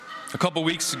A couple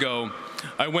weeks ago,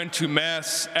 I went to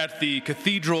Mass at the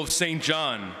Cathedral of St.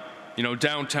 John,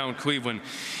 downtown Cleveland.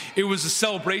 It was a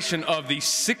celebration of the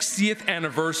 60th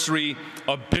anniversary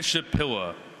of Bishop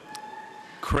Pilla.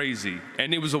 Crazy.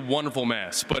 And it was a wonderful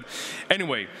Mass. But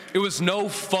anyway, it was no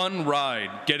fun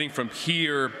ride getting from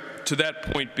here to that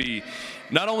point B.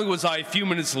 Not only was I a few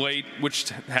minutes late, which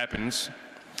happens,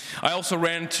 I also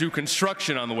ran into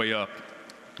construction on the way up.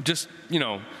 Just,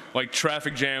 like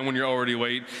traffic jam when you're already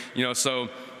late, so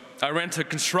I ran into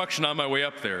construction on my way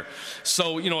up there.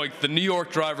 So, like the New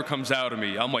York driver comes out of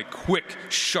me. I'm like quick,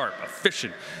 sharp,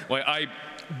 efficient. Like I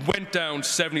went down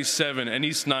 77 and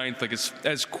East 9th like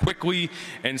as quickly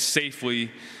and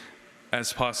safely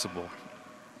as possible.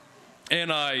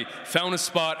 And I found a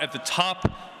spot at the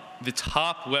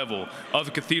top level of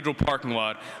the cathedral parking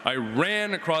lot. I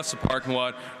ran across the parking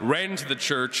lot, ran into the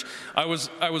church. I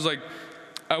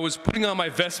was putting on my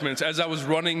vestments as I was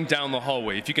running down the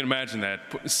hallway, if you can imagine that,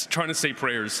 trying to say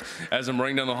prayers as I'm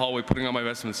running down the hallway, putting on my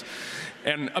vestments.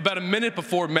 And about a minute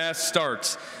before Mass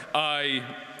starts, I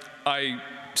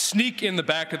sneak in the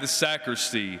back of the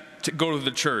sacristy to go to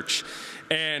the church,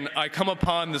 and I come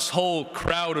upon this whole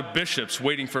crowd of bishops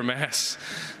waiting for Mass.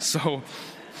 So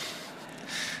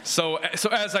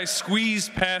as I squeeze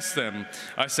past them,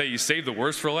 I say, "You saved the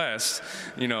worst for last,"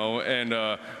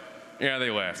 Yeah,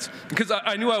 they laughed. Because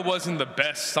I knew I wasn't the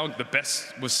best. The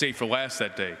best was saved for last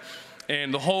that day.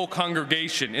 And the whole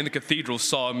congregation in the cathedral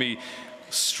saw me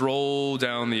stroll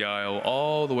down the aisle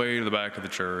all the way to the back of the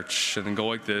church and then go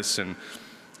like this. And,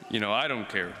 I don't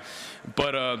care.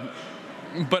 But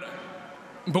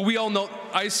we all know,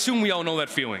 I assume we all know that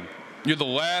feeling. You're the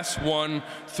last one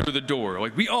through the door.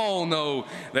 Like, we all know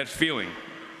that feeling.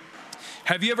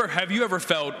 Have you ever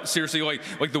felt, seriously,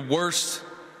 like the worst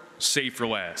saved for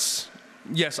last?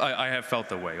 Yes, I have felt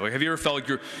that way. Like, have you ever felt like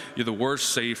you're the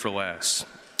worst saved for last?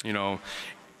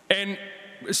 And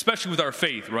especially with our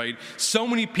faith, right? So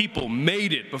many people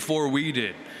made it before we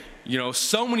did.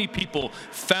 So many people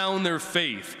found their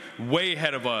faith way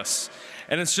ahead of us,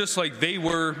 and it's just like they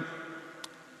were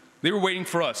waiting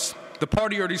for us. The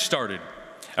party already started,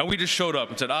 and we just showed up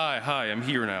and said, "Hi, I'm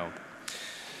here now."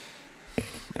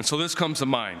 And so this comes to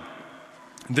mind.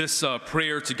 This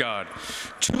prayer to God.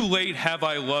 "Too late have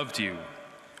I loved you.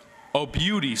 O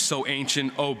beauty so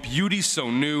ancient, O beauty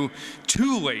so new,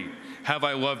 too late have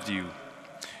I loved you.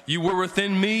 You were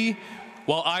within me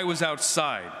while I was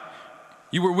outside.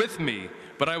 You were with me,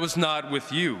 but I was not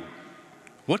with you.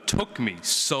 What took me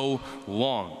so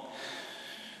long?"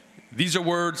 These are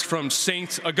words from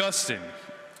St. Augustine.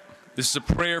 This is a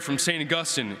prayer from St.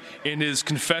 Augustine in his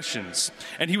Confessions.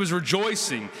 And he was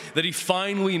rejoicing that he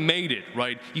finally made it,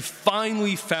 right? He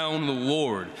finally found the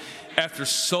Lord after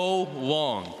so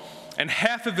long. And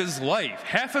half of his life,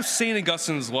 half of St.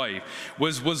 Augustine's life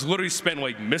was literally spent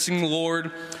like missing the Lord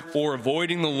or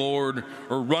avoiding the Lord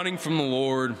or running from the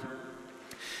Lord.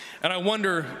 And I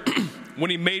wonder, when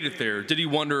he made it there, did he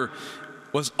wonder,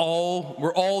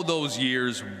 were all those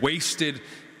years wasted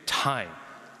time?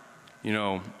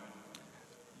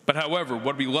 But however,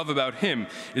 what we love about him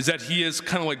is that he is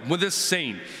kind of like, with this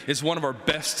saint, is one of our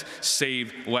best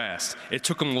saved last. It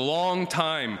took him a long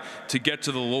time to get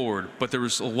to the Lord, but there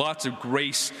was lots of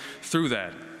grace through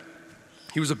that.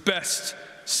 He was the best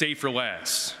saved for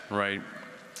last, right?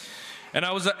 And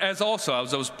I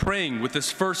was praying with this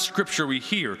first scripture we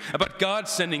hear about God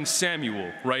sending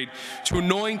Samuel, right, to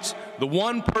anoint the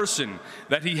one person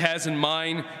that he has in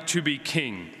mind to be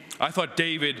king. I thought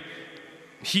David,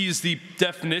 he is the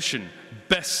definition,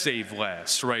 best saved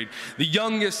last, right? The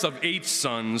youngest of 8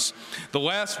 sons, the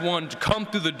last one to come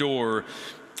through the door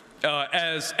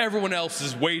as everyone else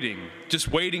is just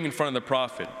waiting in front of the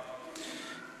prophet.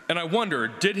 And I wonder,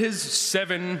 did his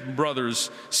 7 brothers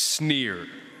sneer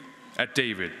at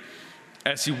David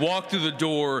as he walked through the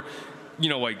door,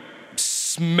 like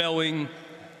smelling,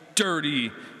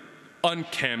 dirty,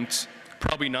 unkempt,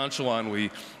 probably nonchalantly?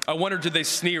 I wonder, did they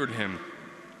sneer at him?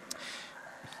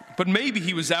 But maybe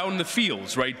he was out in the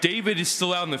fields, right? David is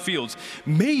still out in the fields.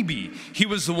 Maybe he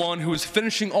was the one who was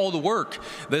finishing all the work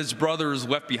that his brothers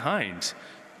left behind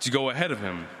to go ahead of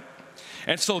him.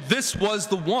 And so this was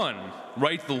the one,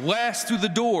 right? The last through the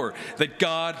door that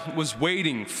God was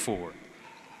waiting for.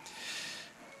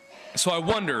 So I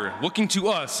wonder, looking to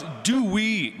us, do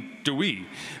we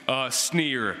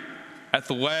sneer at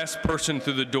the last person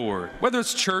through the door, whether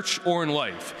it's church or in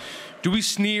life? Do we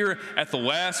sneer at the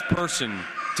last person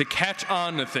to catch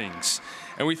on to things?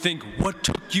 And we think, what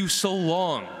took you so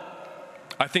long?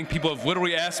 I think people have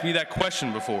literally asked me that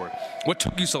question before. What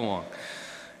took you so long?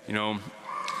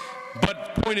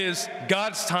 But the point is,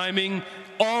 God's timing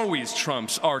always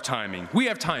trumps our timing. We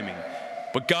have timing,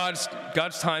 but God's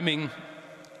timing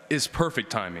is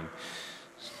perfect timing.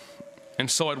 And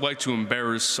so I'd like to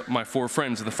embarrass my 4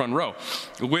 friends in the front row.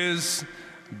 Liz,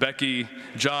 Becky,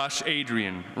 Josh,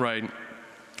 Adrian, right?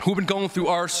 Who've been going through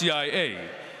RCIA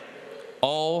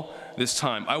all this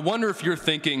time. I wonder if you're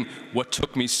thinking, what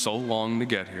took me so long to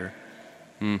get here?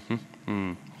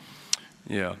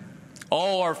 Yeah.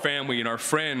 All our family and our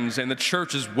friends and the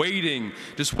church is waiting,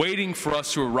 just waiting for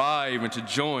us to arrive and to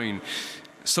join.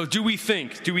 So do you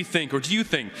think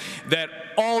that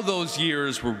all those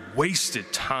years were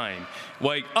wasted time?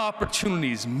 Like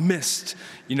opportunities missed,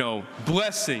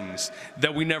 blessings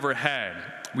that we never had.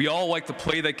 We all like to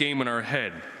play that game in our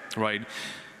head, right?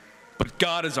 But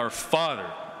God is our Father.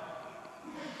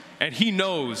 And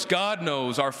God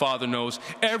knows, our Father knows,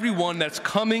 everyone that's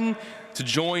coming to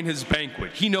join his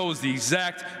banquet. He knows the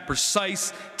exact,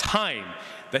 precise time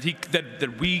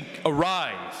that we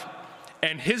arrive.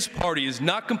 And his party is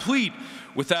not complete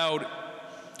without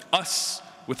us,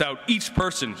 without each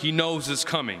person he knows is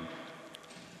coming.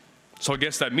 So I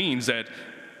guess that means that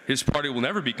his party will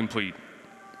never be complete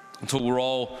until we're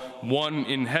all one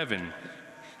in heaven.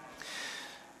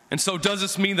 And so does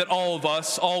this mean that all of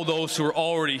us, all those who are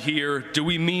already here, do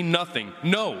we mean nothing?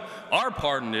 No. Our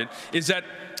part in it is that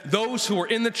those who are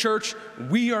in the church,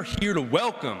 we are here to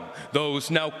welcome those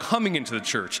now coming into the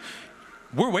church.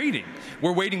 We're waiting.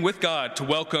 We're waiting with God to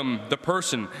welcome the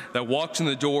person that walks in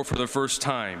the door for the first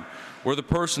time, or the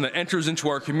person that enters into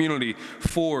our community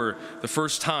for the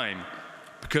first time,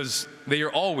 because they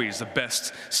are always the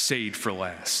best saved for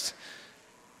last.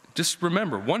 Just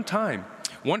remember, once,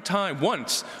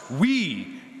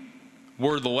 we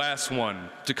were the last one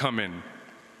to come in.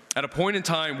 At a point in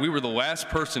time, we were the last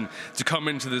person to come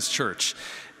into this church.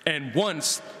 And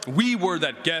once, we were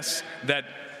that guest that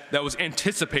was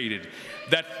anticipated,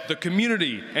 that the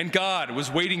community and God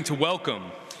was waiting to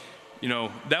welcome.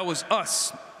 That was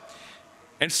us.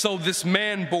 And so this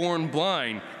man born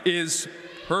blind is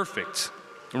perfect,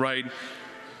 right?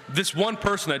 This one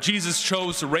person that Jesus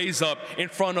chose to raise up in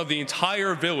front of the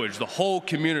entire village, the whole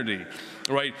community,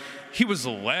 right? He was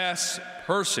the last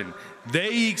person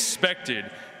they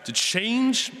expected to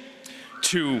change,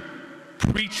 to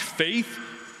preach faith,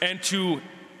 and to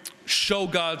show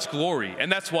God's glory.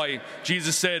 And that's why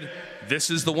Jesus said,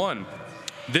 this is the one.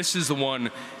 This is the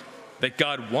one that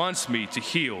God wants me to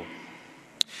heal.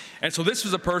 And so this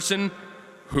was a person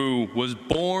who was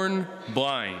born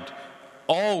blind.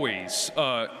 Always,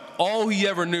 all he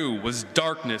ever knew was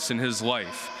darkness in his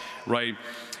life, right?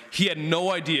 He had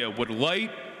no idea what light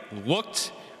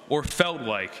looked or felt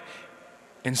like.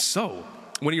 And so,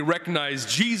 when he recognized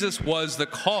Jesus was the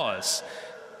cause,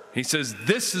 he says,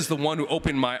 this is the one who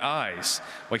opened my eyes.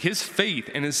 Like his faith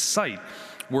and his sight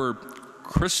were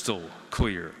crystal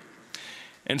clear.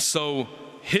 And so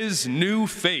his new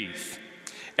faith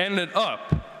ended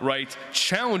up, right,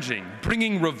 challenging,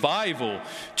 bringing revival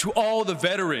to all the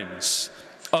veterans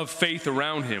of faith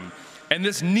around him. And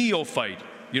this neophyte,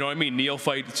 you know what I mean?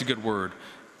 Neophyte, it's a good word.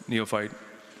 Neophyte,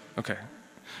 okay.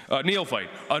 Neophyte,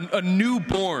 a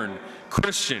newborn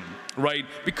Christian, right,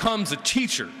 becomes a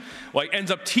teacher, like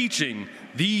ends up teaching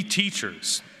the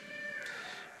teachers.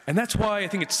 And that's why I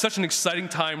think it's such an exciting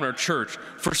time in our church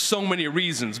for so many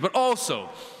reasons. But also,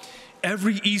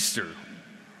 every Easter,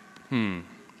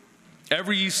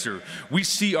 we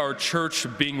see our church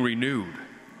being renewed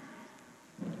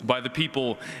by the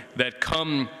people that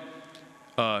come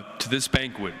to this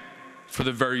banquet for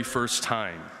the very first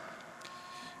time.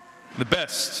 The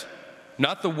best,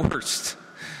 not the worst,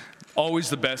 always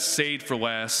the best, saved for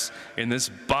last in this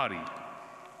body.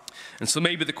 And so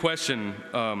maybe the question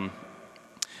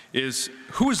is,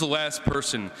 who is the last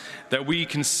person that we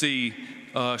can see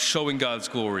showing God's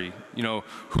glory? You know,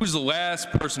 who's the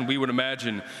last person we would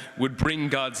imagine would bring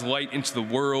God's light into the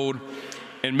world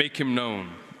and make him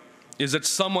known? Is it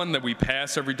someone that we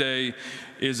pass every day?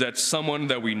 Is that someone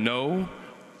that we know?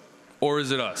 Or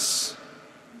is it us?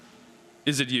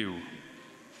 Is it you?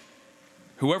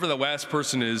 Whoever the last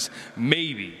person is,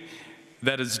 maybe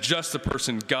that is just the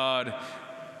person God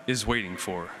is waiting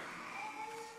for.